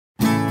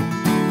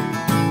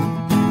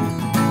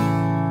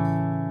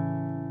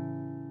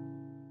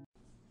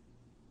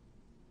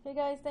Hey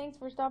guys, thanks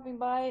for stopping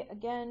by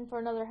again for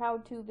another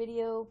how-to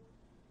video.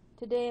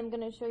 Today I'm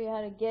going to show you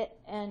how to get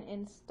and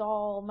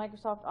install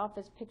Microsoft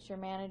Office Picture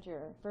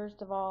Manager.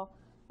 First of all,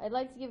 I'd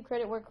like to give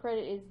credit where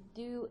credit is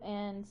due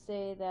and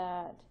say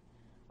that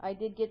I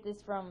did get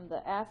this from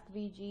the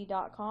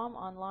askvg.com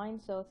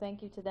online, so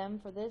thank you to them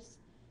for this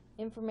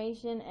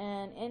information,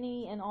 and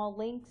any and all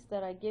links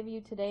that I give you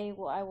today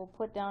I will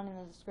put down in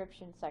the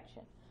description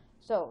section.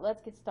 So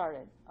let's get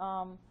started.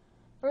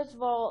 First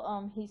of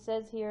all, he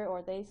says here,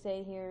 or they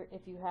say here,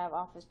 if you have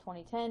Office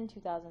 2010,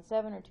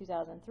 2007, or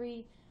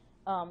 2003,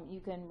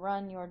 you can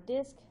run your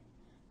disk,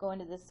 go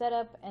into the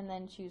setup, and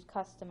then choose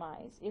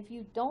customize. If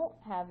you don't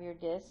have your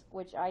disk,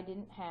 which I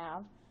didn't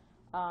have,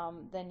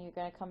 then you're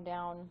going to come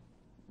down,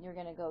 you're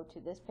going to go to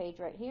this page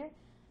right here,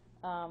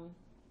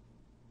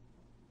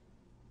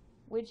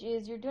 which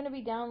is you're going to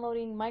be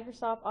downloading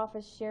Microsoft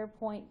Office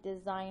SharePoint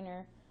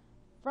Designer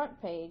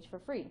front page for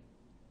free.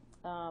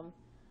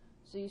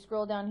 So you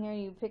scroll down here,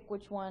 you pick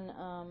which one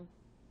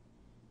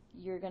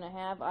you're going to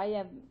have.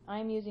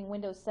 I'm using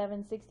Windows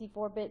 7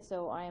 64-bit,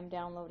 so I am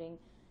downloading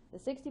the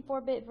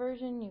 64-bit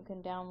version. You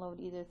can download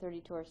either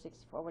 32 or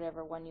 64,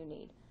 whatever one you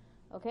need.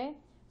 Okay,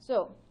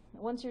 so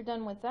once you're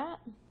done with that,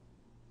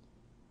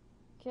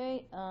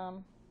 okay,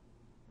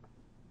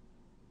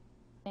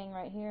 thing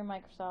right here,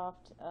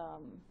 Microsoft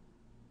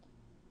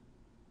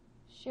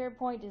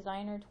SharePoint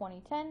Designer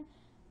 2010.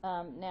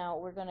 Now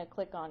we're going to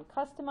click on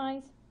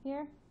Customize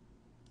here.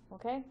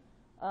 Okay,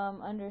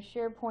 under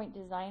SharePoint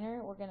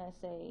Designer, we're going to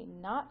say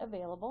not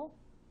available.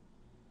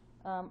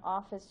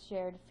 Office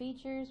Shared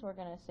Features, we're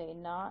going to say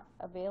not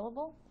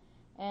available.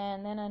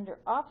 And then under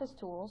Office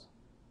Tools,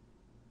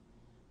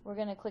 we're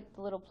going to click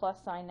the little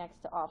plus sign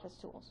next to Office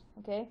Tools.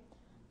 Okay,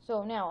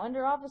 so now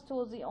under Office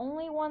Tools, the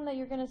only one that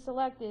you're going to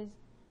select is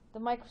the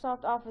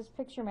Microsoft Office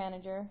Picture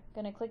Manager.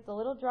 Going to click the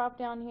little drop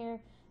down here,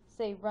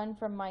 say Run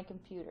from my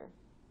computer.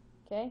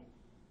 Okay,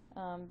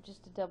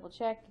 just to double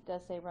check, it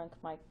does say Run from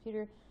my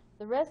computer.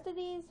 The rest of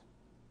these,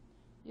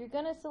 you're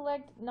going to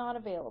select not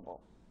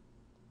available.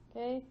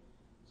 Okay,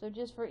 so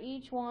just for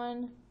each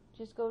one,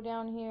 just go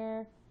down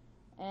here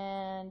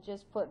and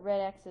just put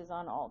red X's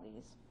on all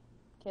these.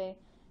 Okay,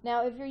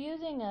 now if you're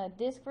using a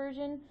disk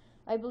version,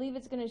 I believe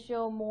it's going to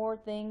show more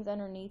things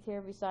underneath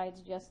here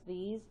besides just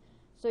these.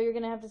 So you're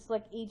going to have to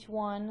select each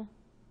one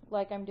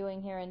like I'm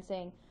doing here and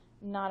saying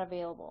not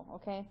available.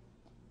 Okay,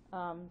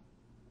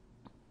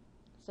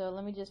 so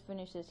let me just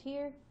finish this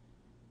here.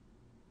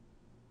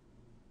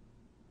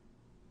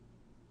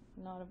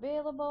 Not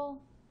available.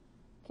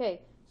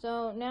 Okay,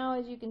 so now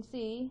as you can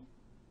see,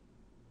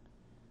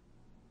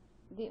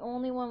 the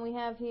only one we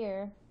have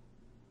here,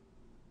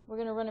 we're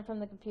going to run it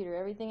from the computer.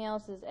 Everything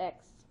else is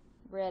X,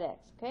 red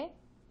X. Okay,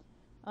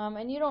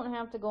 and you don't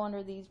have to go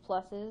under these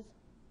pluses,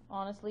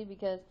 honestly,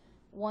 because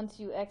once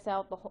you X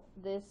out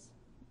the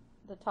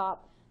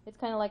top, it's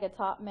kind of like a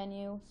top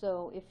menu.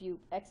 So if you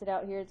X it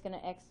out here, it's going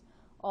to X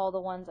all the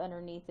ones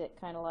underneath it,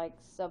 kind of like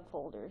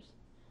subfolders.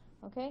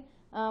 Okay,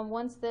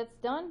 once that's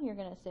done, you're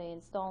going to say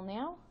install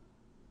now.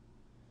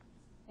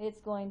 It's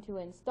going to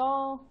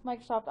install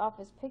Microsoft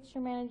Office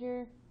Picture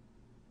Manager,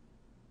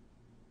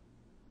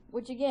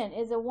 which again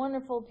is a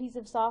wonderful piece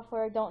of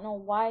software. I don't know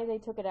why they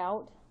took it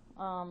out,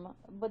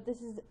 but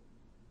this is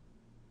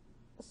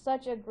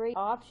such a great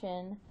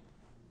option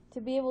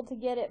to be able to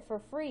get it for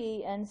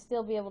free and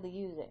still be able to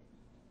use it.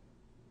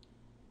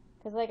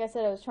 Because like I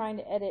said, I was trying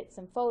to edit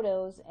some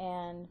photos,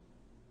 and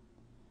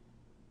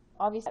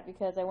obviously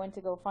because I went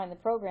to go find the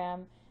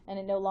program and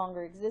it no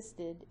longer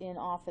existed in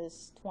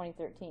Office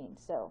 2013.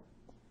 So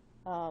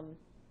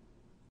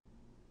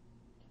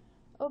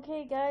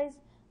okay guys,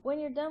 when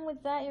you're done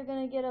with that, you're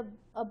going to get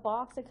a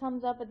box that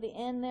comes up at the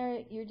end there.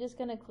 You're just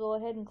going to go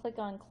ahead and click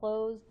on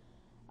close.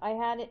 I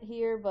had it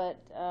here,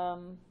 but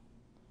I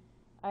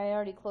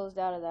already closed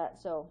out of that.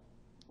 So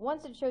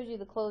once it shows you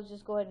the close,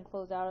 just go ahead and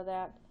close out of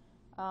that.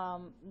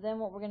 Then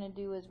what we're going to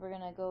do is we're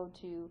going to go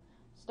to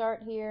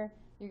start here.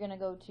 You're going to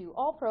go to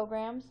all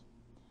programs,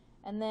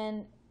 and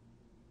then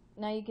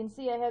now you can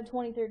see I have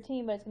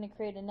 2013, but it's going to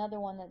create another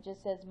one that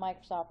just says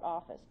Microsoft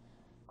Office.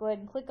 Go ahead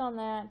and click on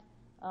that,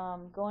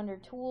 go under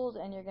tools,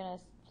 and you're going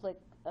to click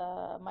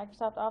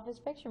Microsoft Office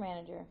Picture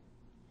Manager.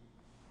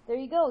 There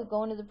you go.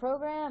 Go into the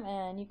program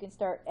and you can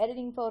start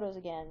editing photos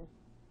again.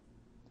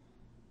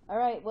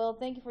 Alright, well,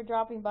 thank you for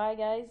dropping by,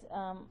 guys.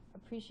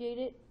 Appreciate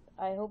it.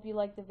 I hope you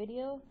liked the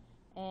video,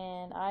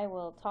 and I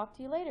will talk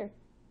to you later.